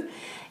too.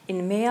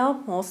 In male,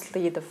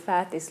 mostly the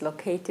fat is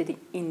located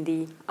in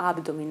the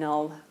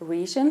abdominal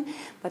region,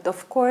 but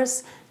of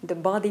course the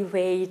body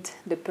weight,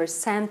 the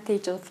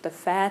percentage of the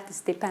fat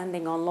is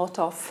depending on a lot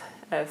of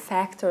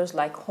factors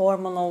like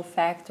hormonal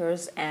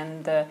factors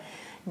and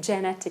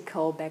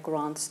genetical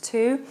backgrounds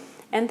too.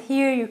 And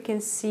here you can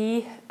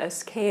see a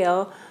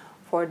scale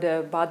for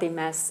the body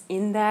mass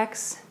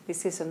index.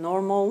 This is a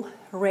normal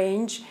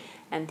range,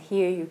 and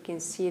here you can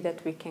see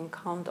that we can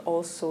count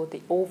also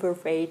the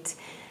overweight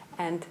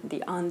and the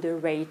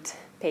underweight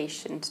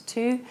patient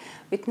too.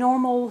 With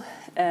normal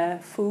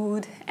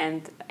food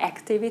and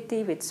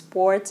activity, with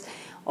sports,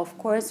 of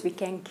course we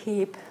can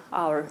keep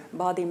our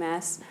body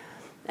mass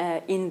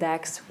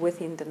index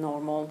within the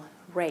normal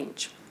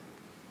range.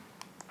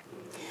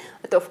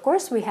 But of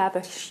course we have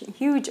a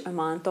huge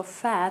amount of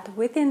fat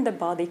within the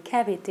body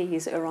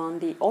cavities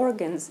around the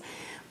organs.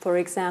 For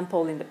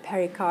example, in the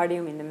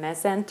pericardium, in the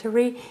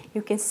mesentery,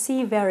 you can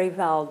see very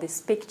well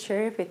this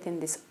picture within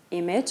this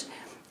image.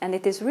 And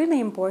it is really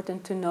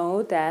important to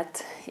know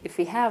that if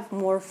we have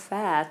more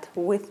fat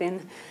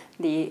within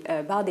the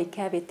body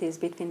cavities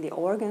between the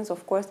organs,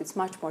 of course it's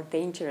much more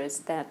dangerous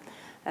than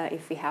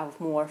if we have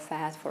more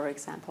fat, for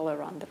example,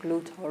 around the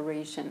gluteal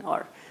region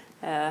or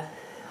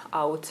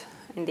out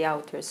in the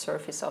outer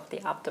surface of the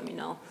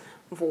abdominal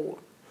wall.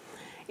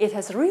 It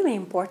has really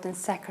important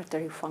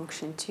secretory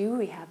function too.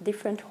 We have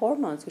different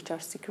hormones which are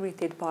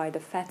secreted by the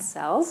fat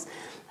cells,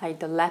 like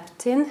the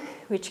leptin,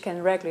 which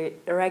can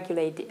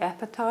regulate the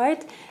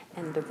appetite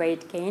and the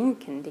weight gain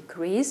can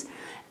decrease,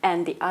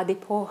 and the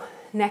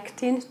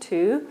adiponectin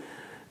too,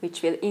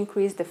 which will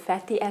increase the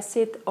fatty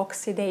acid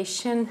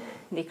oxidation,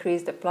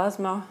 decrease the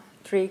plasma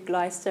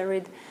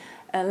triglyceride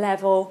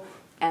level,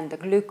 and the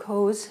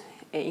glucose,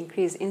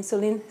 increase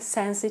insulin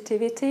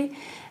sensitivity.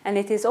 And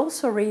it is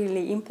also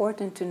really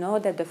important to know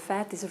that the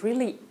fat is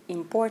really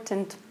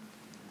important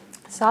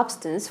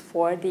substance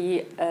for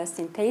the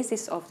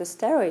synthesis of the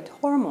steroid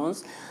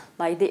hormones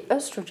like the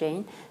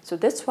estrogen. So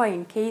that's why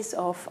in case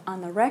of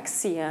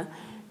anorexia,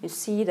 you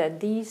see that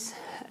these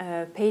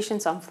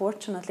patients,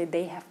 unfortunately,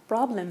 they have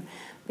problem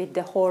with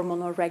the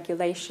hormonal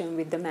regulation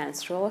with the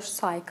menstrual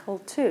cycle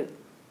too.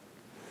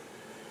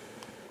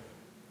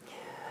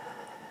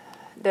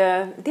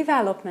 The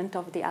development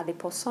of the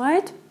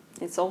adipocyte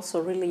is also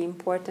a really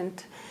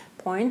important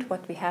point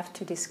what we have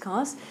to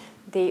discuss.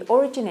 They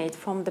originate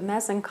from the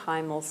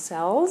mesenchymal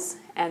cells,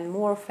 and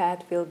more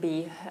fat will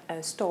be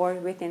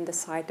stored within the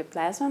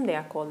cytoplasm. They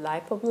are called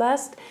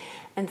lipoblasts.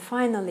 And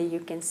finally,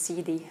 you can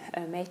see the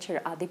mature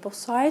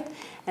adipocyte.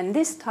 And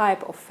this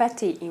type of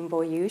fatty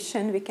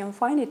involution, we can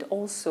find it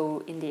also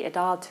in the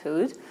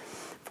adulthood.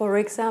 For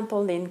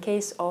example, in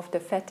case of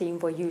the fatty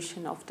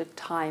involution of the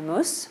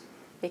thymus,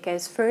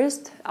 because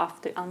first,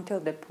 until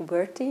the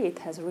puberty, it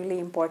has really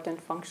important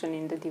function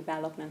in the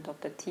development of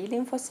the T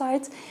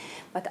lymphocytes.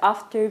 But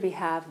after we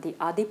have the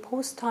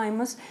adipose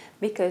thymus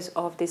because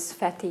of this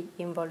fatty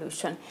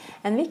involution.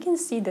 And we can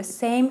see the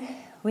same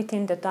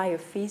within the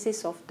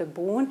diaphysis of the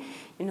bone.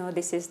 You know,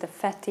 this is the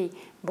fatty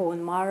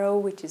bone marrow,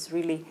 which is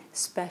really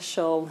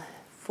special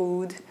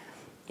food.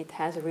 It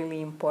has a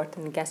really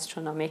important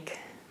gastronomic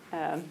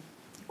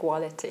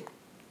quality.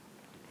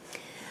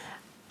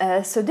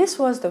 So this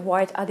was the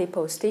white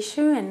adipose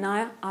tissue, and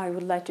now I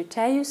would like to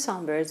tell you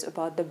some words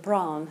about the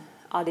brown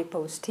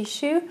adipose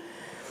tissue.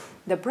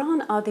 The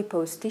brown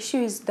adipose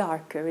tissue is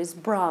darker, is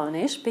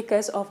brownish,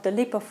 because of the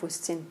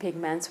lipofuscin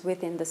pigments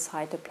within the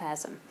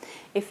cytoplasm.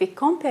 If we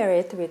compare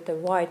it with the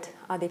white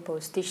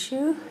adipose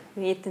tissue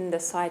within the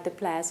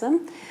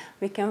cytoplasm,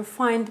 we can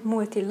find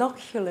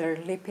multilocular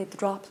lipid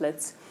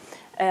droplets.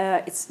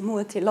 It's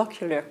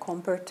multilocular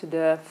compared to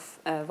the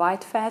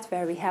white fat,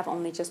 where we have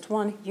only just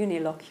one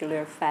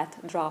unilocular fat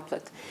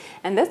droplet.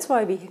 And that's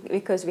why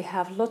because we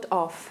have a lot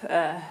of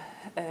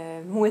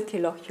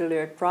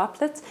multilocular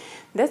droplets,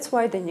 that's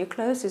why the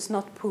nucleus is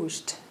not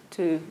pushed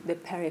to the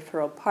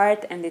peripheral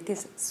part, and it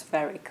is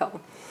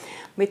spherical.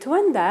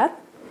 Between that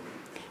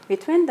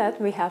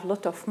we have a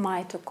lot of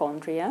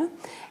mitochondria,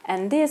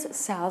 and these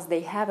cells,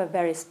 they have a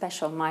very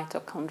special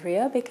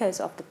mitochondria because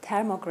of the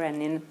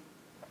thermogranin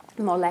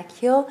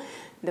molecule.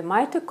 The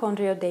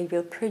mitochondria, they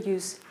will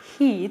produce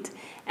heat,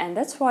 and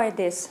that's why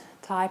this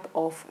type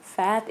of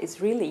fat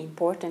is really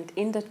important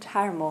in the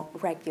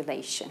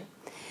thermoregulation.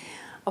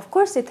 Of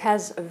course, it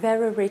has a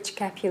very rich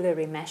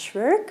capillary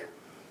meshwork.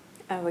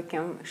 We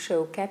can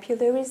show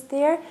capillaries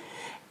there,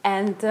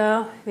 and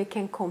we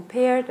can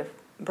compare the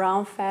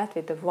brown fat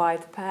with the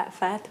white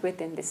fat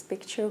within this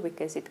picture,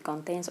 because it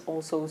contains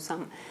also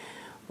some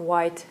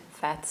white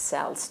fat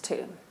cells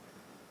too.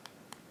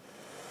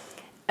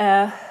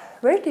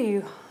 Where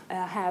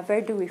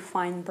do we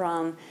find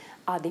brown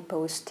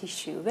adipose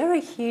tissue?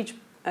 Very huge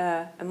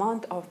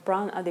amount of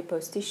brown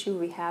adipose tissue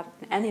we have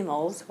in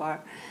animals who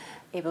are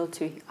able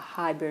to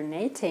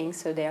hibernating,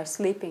 so they are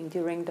sleeping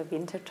during the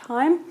winter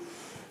time.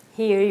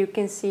 Here you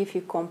can see, if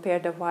you compare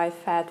the white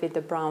fat with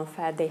the brown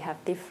fat, they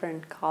have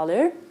different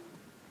color.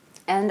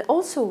 And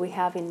also we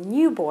have in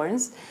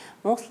newborns,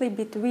 mostly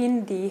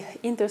between the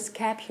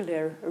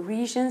interscapular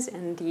regions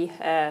and the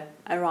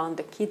around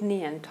the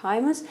kidney and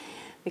thymus,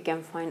 we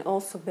can find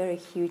also very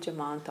huge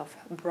amount of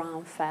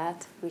brown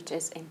fat, which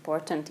is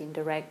important in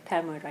the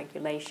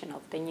thermoregulation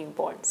of the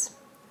newborns.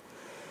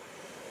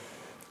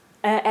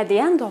 At the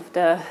end of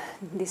the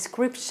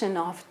description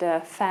of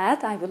the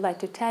fat, I would like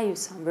to tell you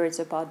some words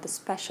about the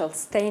special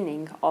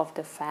staining of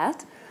the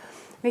fat.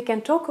 We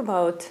can talk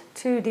about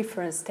two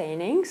different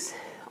stainings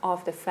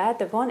of the fat.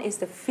 The one is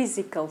the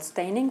physical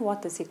staining.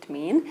 What does it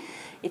mean?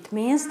 It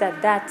means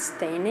that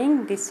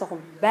staining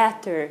dissolves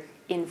better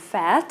in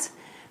fat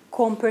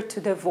compared to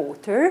the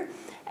water,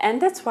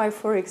 and that's why,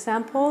 for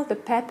example, the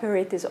pepper,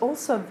 it is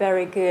also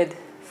very good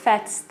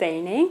fat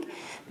staining,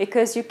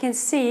 because you can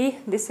see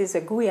this is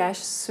a gulyás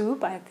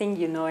soup. I think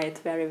you know it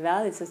very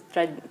well. It's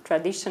a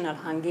traditional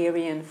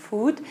Hungarian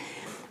food.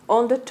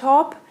 On the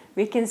top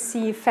we can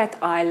see fat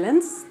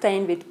islands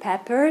stained with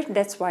pepper.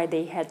 That's why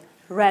they had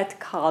red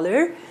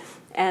color,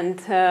 and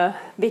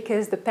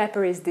because the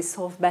pepper is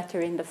dissolved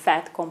better in the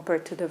fat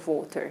compared to the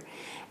water.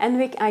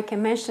 And I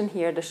can mention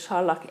here the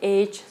Charlock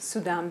H,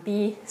 Sudan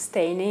B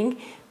staining,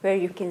 where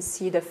you can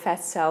see the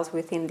fat cells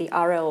within the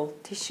areolar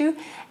tissue.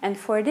 And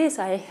for this,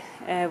 I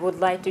would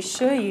like to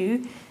show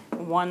you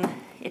one.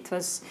 It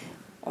was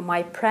on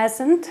my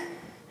present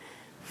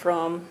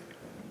from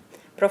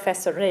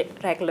Professor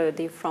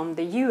Reglodi from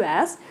the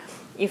US.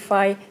 If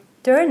I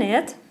turn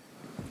it,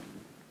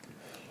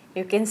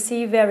 you can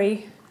see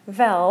very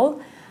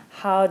well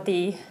how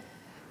the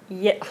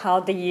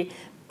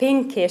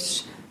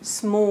pinkish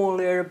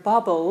smaller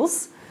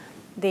bubbles,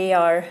 they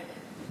are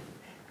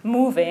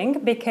moving,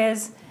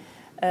 because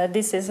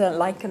this is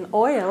like an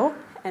oil,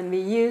 and we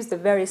used a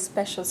very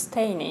special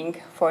staining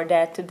for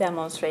that to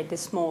demonstrate the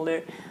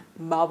smaller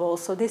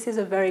bubbles. So this is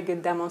a very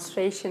good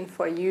demonstration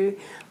for you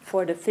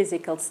for the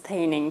physical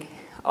staining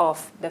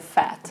of the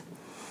fat.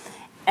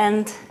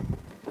 And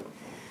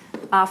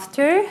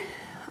after,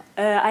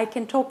 I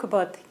can talk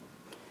about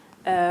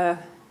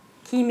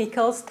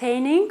chemical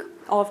staining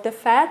of the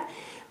fat,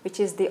 which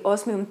is the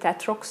osmium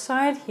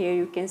tetroxide. Here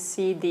you can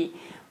see the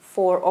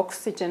 4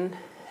 oxygen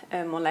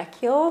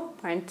molecule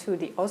bind to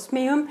the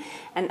osmium,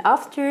 and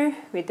after,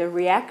 with the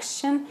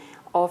reaction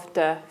of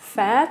the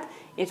fat,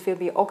 it will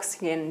be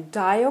oxygen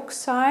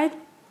dioxide,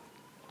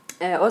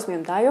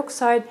 osmium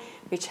dioxide,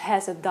 which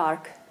has a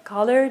dark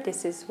color.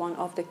 This is one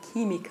of the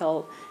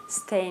chemical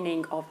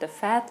staining of the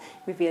fat.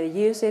 We will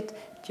use it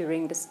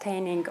during the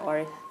staining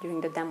or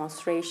during the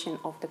demonstration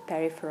of the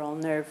peripheral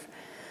nerve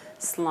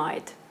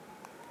slide.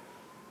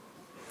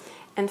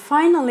 And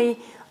finally,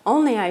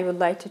 only I would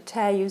like to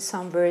tell you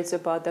some words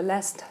about the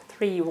last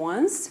 3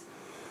 ones.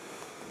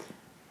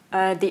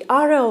 The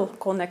areolar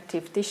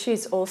connective tissue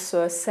is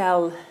also a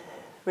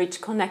cell-rich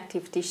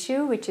connective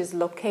tissue, which is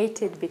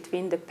located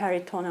between the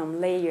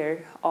peritoneum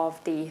layer of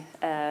the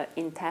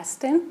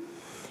intestine.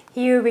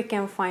 Here we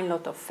can find a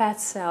lot of fat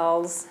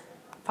cells,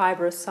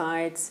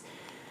 fibrocytes,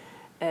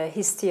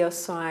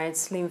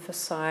 histiocytes,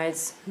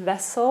 lymphocytes,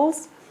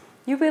 vessels.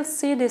 You will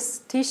see this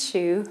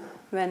tissue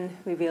when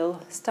we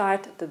will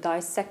start the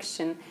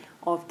dissection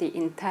of the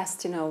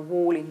intestinal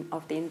wall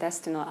of the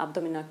intestinal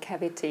abdominal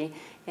cavity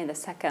in the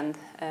second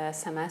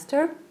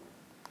semester.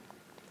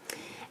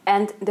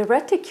 And the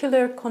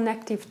reticular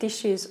connective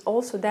tissue is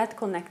also that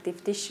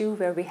connective tissue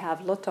where we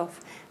have a lot of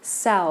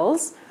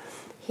cells.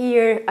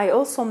 Here I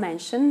also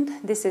mentioned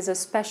this is a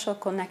special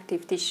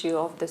connective tissue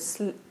of the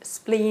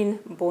spleen,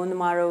 bone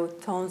marrow,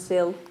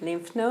 tonsil,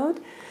 lymph node.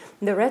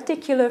 The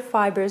reticular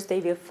fibers, they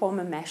will form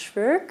a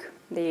meshwork.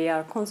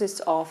 They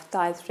consist of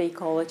type 3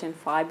 collagen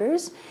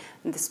fibers.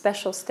 And the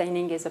special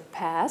staining is a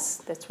pass,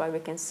 that's why we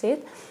can see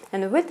it.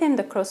 And within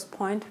the cross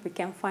point, we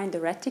can find the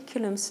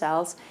reticulum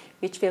cells,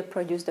 which will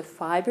produce the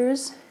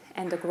fibers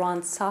and the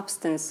ground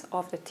substance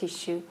of the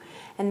tissue.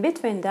 And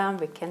between them,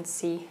 we can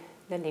see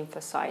the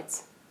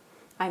lymphocytes.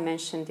 I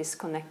mentioned this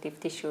connective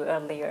tissue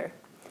earlier.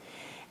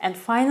 And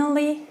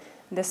finally,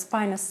 the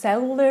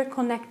spinocellular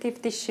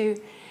connective tissue.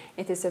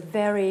 It is a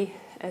very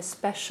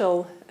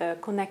special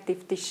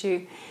connective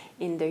tissue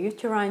in the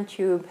uterine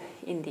tube,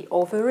 in the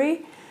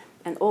ovary,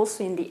 and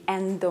also in the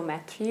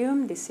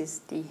endometrium. This is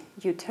the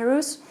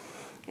uterus.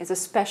 It's a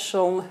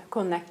special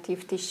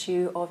connective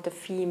tissue of the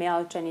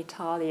female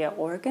genitalia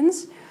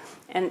organs.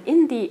 And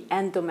in the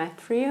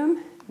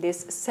endometrium,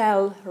 this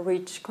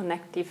cell-rich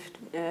connective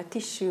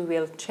tissue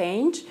will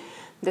change.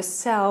 The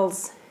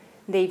cells,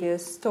 they will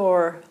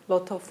store a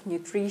lot of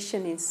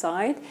nutrition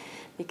inside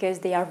because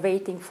they are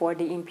waiting for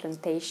the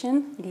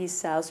implantation. These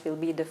cells will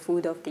be the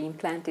food of the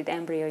implanted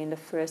embryo in the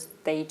first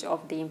stage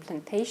of the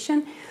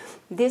implantation.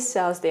 These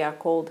cells, they are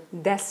called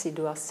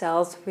decidual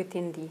cells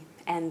within the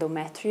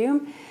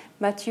endometrium.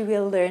 But you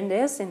will learn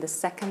this in the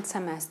second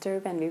semester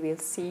when we will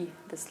see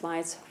the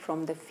slides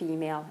from the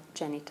female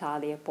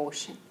genitalia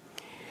portion.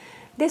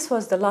 This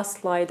was the last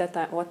slide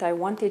that what I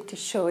wanted to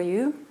show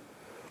you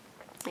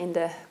in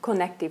the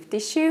connective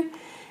tissue.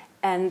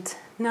 And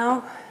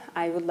now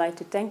I would like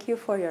to thank you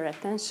for your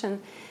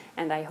attention,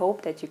 and I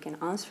hope that you can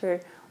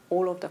answer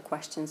all of the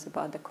questions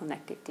about the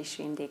connective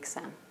tissue in the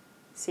exam.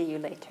 See you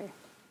later.